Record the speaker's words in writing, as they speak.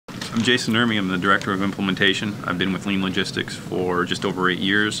I'm Jason Nermy. I'm the Director of Implementation. I've been with LeanLogistics for just over 8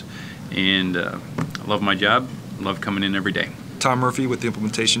 years, and I love my job. I love coming in every day. Tom Murphy with the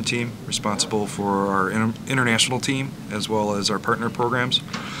implementation team, responsible for our international team as well as our partner programs.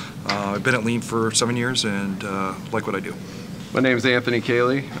 I've been at Lean for 7 years and like what I do. My name is Anthony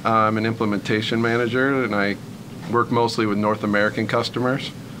Cayley. I'm an implementation manager and I work mostly with North American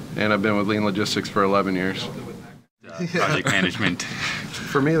customers, and I've been with LeanLogistics for 11 years. Project management.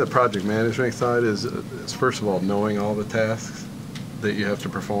 For me, the project management side is first of all knowing all the tasks that you have to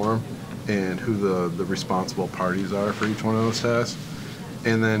perform and who the responsible parties are for each one of those tasks,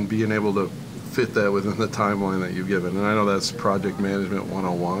 and then being able to fit that within the timeline that you've given. And I know that's project management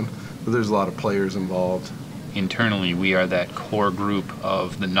 101, but there's a lot of players involved. Internally, we are that core group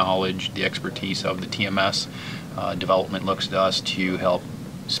of the knowledge, the expertise of the TMS. Development looks to us to help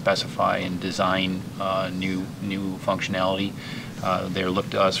specify and design new functionality. They look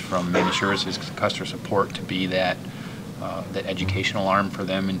to us from managed services, customer support, to be that educational arm for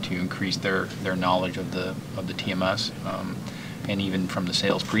them and to increase their knowledge of the TMS. And even from the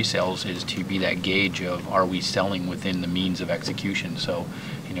sales, pre-sales, is to be that gauge of, are we selling within the means of execution? So,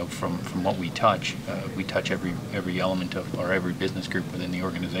 you know, from what we touch every element of, or every business group within the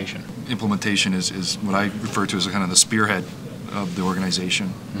organization. Implementation is what I refer to as kind of the spearhead of the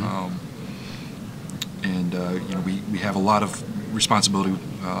organization. Mm-hmm. You know, we have a lot of responsibility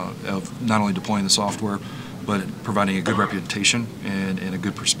of not only deploying the software, but providing a good reputation and a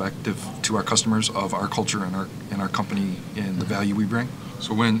good perspective to our customers of our culture and our company and the value we bring.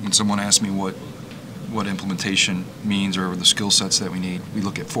 So when someone asks me what implementation means or the skill sets that we need, we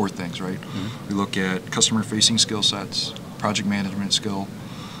look at 4 things, right? Mm-hmm. We look at customer-facing skill sets, project management skill,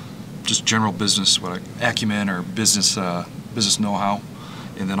 just general business acumen or business know-how,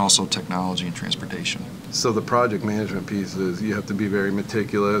 and then also technology and transportation. So the project management piece is you have to be very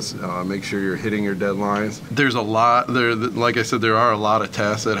meticulous, make sure you're hitting your deadlines. There's a lot, like I said, there are a lot of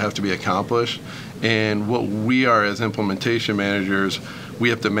tasks that have to be accomplished, and what we are as implementation managers, we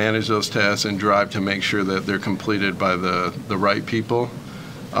have to manage those tasks and drive to make sure that they're completed by the right people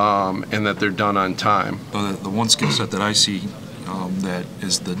and that they're done on time. So the one skill set that I see that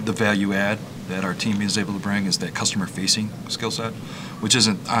is the value add that our team is able to bring is that customer-facing skill set, which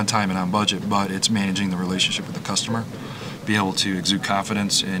isn't on time and on budget, but it's managing the relationship with the customer, be able to exude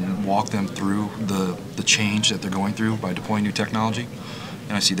confidence and walk them through the change that they're going through by deploying new technology.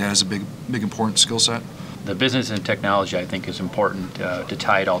 And I see that as a big important skill set. The business and technology, I think, is important to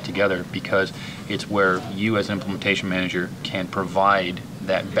tie it all together, because it's where you as an implementation manager can provide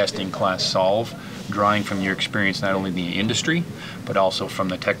that best-in-class solve, drawing from your experience not only in the industry, but also from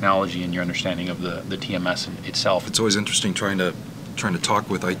the technology and your understanding of the TMS itself. It's always interesting trying to talk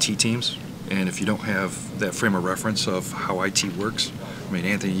with IT teams, and if you don't have that frame of reference of how IT works, I mean,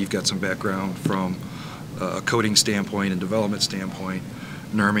 Anthony, you've got some background from a coding standpoint and development standpoint.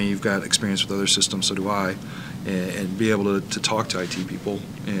 Nermy, you've got experience with other systems, so do I, and be able to talk to IT people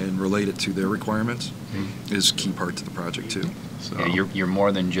and relate it to their requirements is a key part to the project too. So. Yeah, you're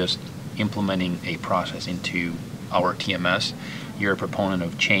more than just implementing a process into our TMS. You're a proponent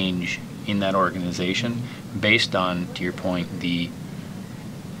of change in that organization based on, to your point, the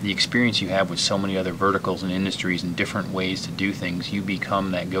experience you have with so many other verticals and industries and different ways to do things. You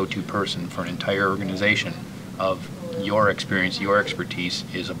become that go-to person for an entire organization of your experience, your expertise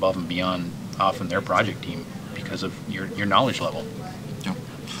is above and beyond often their project team because of your knowledge level. Yeah,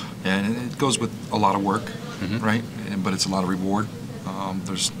 and it goes with a lot of work, right? But it's a lot of reward.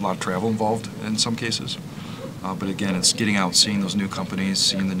 There's a lot of travel involved in some cases. But again, it's getting out, seeing those new companies,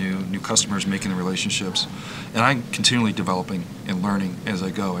 seeing the new customers, making the relationships. And I'm continually developing and learning as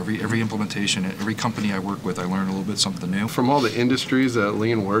I go. Every implementation, every company I work with, I learn a little bit something new. From all the industries that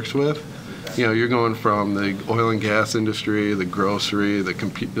Lean works with, you know, you're going from the oil and gas industry, the grocery, the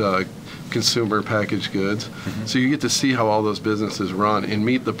consumer packaged goods. So you get to see how all those businesses run and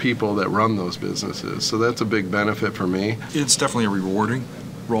meet the people that run those businesses. So that's a big benefit for me. It's definitely a rewarding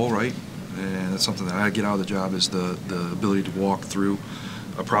role, right? And that's something that I get out of the job, is the ability to walk through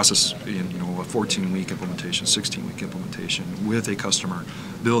a process in, you know, a 14-week implementation, 16-week implementation with a customer,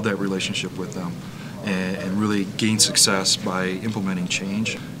 build that relationship with them, and really gain success by implementing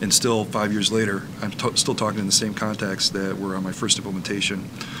change. And still, 5 years later, I'm still talking to the same contacts that were on my first implementation,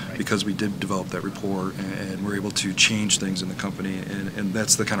 because we did develop that rapport and we're able to change things in the company, and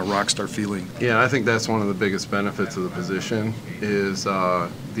that's the kind of rock star feeling. Yeah, I think that's one of the biggest benefits of the position is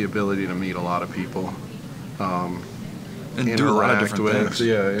the ability to meet a lot of people, and do a lot of different things.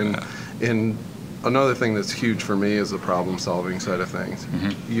 Yeah, and another thing that's huge for me is the problem solving side of things.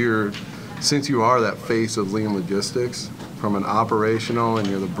 Since you are that face of LeanLogistics, from an operational and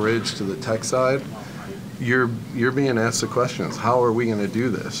you're the bridge to the tech side, you're being asked the questions. How are we going to do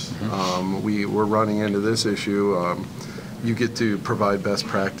this? We're running into this issue. You get to provide best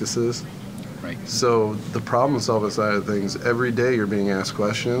practices. Right. So the problem solving side of things, every day you're being asked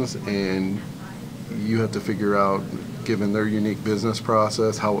questions, and you have to figure out, given their unique business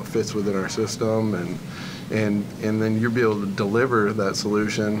process, how it fits within our system, and then you'll be able to deliver that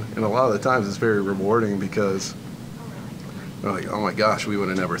solution. And a lot of the times it's very rewarding because they're like, oh my gosh, we would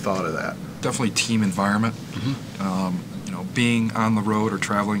have never thought of that. Definitely team environment. Being on the road or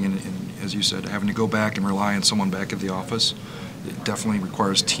traveling and, as you said, having to go back and rely on someone back at the office, it definitely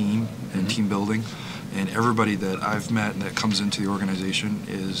requires team and team building. And everybody that I've met that comes into the organization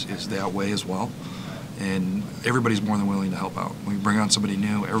is that way as well. And everybody's more than willing to help out. When we bring on somebody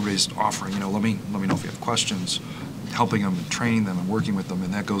new, everybody's offering, let me know if you have questions, helping them and training them and working with them,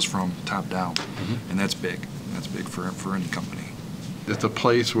 and that goes from top down. And that's big. That's big for any company. It's a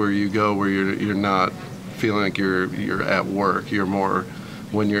place where you go where you're not feeling like you're at work. You're more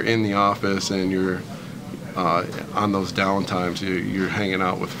when you're in the office and you're on those downtimes, you're hanging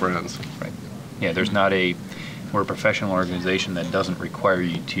out with friends. Right. Yeah, we're a professional organization that doesn't require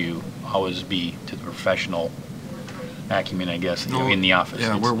you to always be to the professional acumen, I guess, in the office.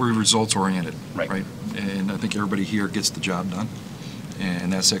 Yeah, we're results oriented, right? And I think everybody here gets the job done,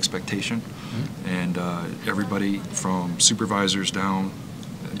 and that's the expectation. And everybody from supervisors down,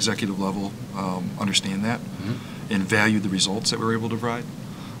 executive level, understand that and value the results that we're able to provide,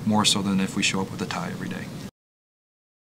 more so than if we show up with a tie every day.